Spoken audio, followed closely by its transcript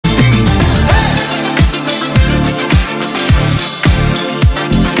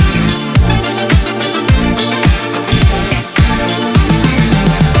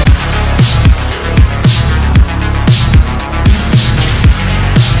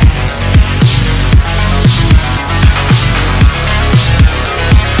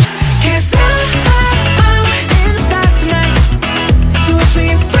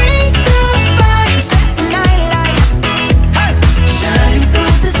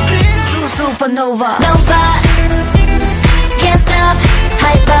supernova. Nova, can't stop,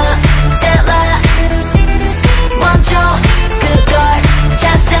 hyper, stellar. 멈춰, 그걸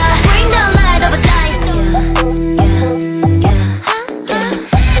찾아. Bring the light of a dying star.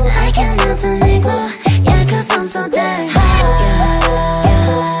 I cannot 내고 약간 섬서대.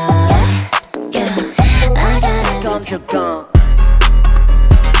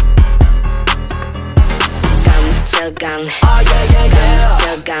 깜짝강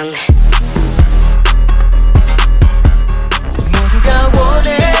깜짝강 모두가 원해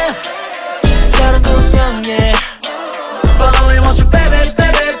서로 분명해 But I only want you baby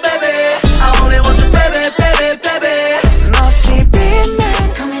baby baby I only want you baby baby baby 멋지 빛나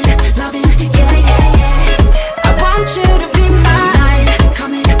Come in, loving, yeah yeah yeah I want you to be mine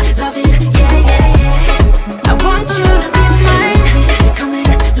Come in, loving, yeah yeah yeah I want you to be mine Come in,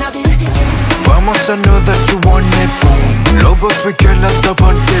 loving, yeah Vamos, I know that you want it, boom Lobos, we can let's stop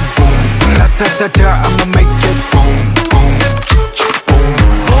on it, boom La-ta-ta-ta, I'ma make it boom, boom, boom,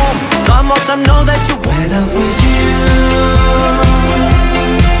 boom Vamos, I know that you want it. When I'm with you,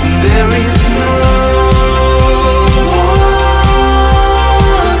 there is no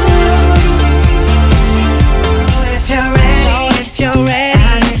one else. If you're ready,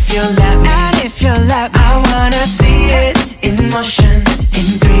 and if you love me, I wanna see it in motion,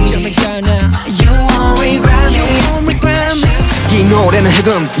 in 3. You won't regret me. 이 노래는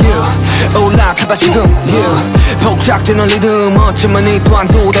해금, yeah. 올라타봐 지금, yeah. 폭작되는 리듬 어쩌면 이 또한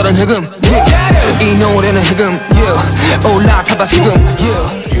또 다른 해금, yeah. 이 노래는 해금, yeah. 올라타봐 지금,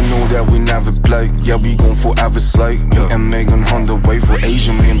 yeah. You know that we never play, yeah, we gon' forever slay. Me and Megan on the way for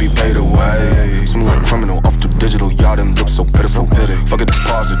Asian men be paid away. Some like criminal off the digital, y'all them look so pitiful, pity. Fuck a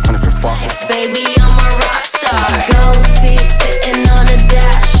deposit, 24 fossil. Baby, I'm a rock star. Goatee sitting on a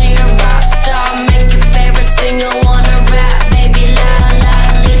dash. She a rock star. Make your favorite singer wanna rap. Baby, la la,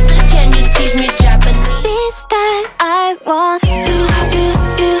 Lisa, can you teach me Japanese? This time I want you,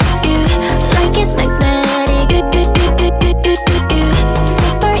 like it's magnetic. You,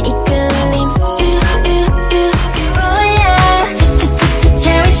 super equally. Oh yeah.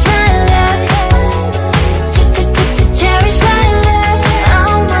 Cherish my love. Cherish my love.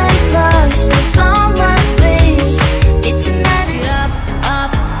 Oh my gosh, that's all my wish. It's a night up,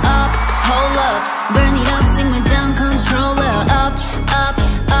 hold up, burn it up, sing me down, controller. Up,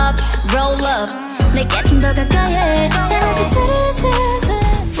 roll up. 내게 좀 더 가까이 해. 잘하지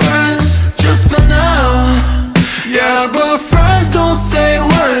Friends, just for now. Yeah, but friends don't say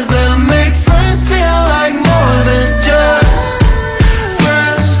words that make friends feel like more than just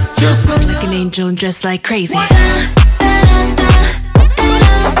friends, just for Like an angel dressed like crazy.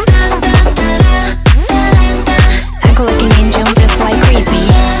 Act like an angel dressed like crazy.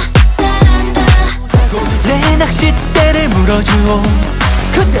 내 낚싯대를 물어주오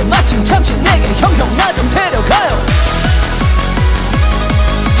그때 마침 잠시 내게 형 나 좀 데려가요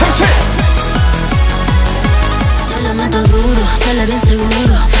참치 Llámame todo duro, sale bien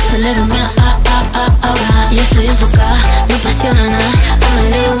seguro. Acelérame, ahora. Y estoy enfocada, no presiona nada. I'm a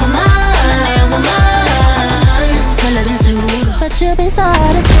little woman. Sale bien seguro. But you've been so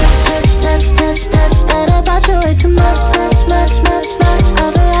out of touch. Thought about you way too much.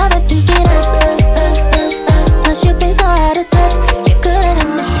 I've been thinking us. You've been so out of touch. You couldn't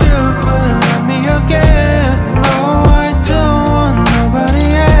have me. You could love me again. No, I don't want nobody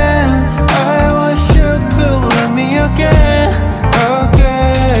else. I wish you could love me again.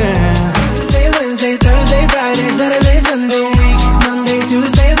 Tuesday, Wednesday, Thursday, Friday, Saturday, Sunday, week. Monday,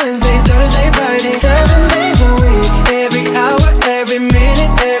 Tuesday, Wednesday, Thursday, Friday, 7 days a week. Every hour, every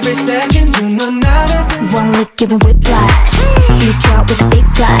minute, every second. You know not every One lick giving whiplash. You drop with a big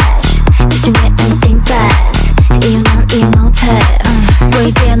flash. 집중해 and think fast. 이유 못해. 왜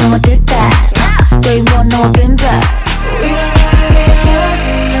이제야 너와 did that. Day one 너와 been back. We don't gotta be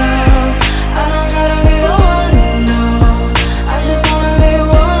alone, no. I don't gotta be the one, no. I just wanna be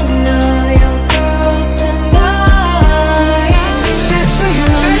one of your girls tonight. next to you,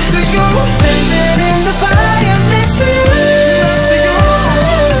 standing in the fire next to you.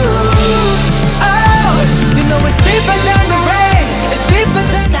 Oh, you know it's deeper than the rain. It's deeper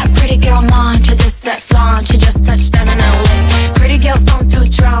than That pretty girl munch, this that flaunt. She just touched down in LA. Pretty girls don't do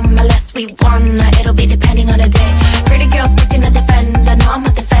drama unless we wanna.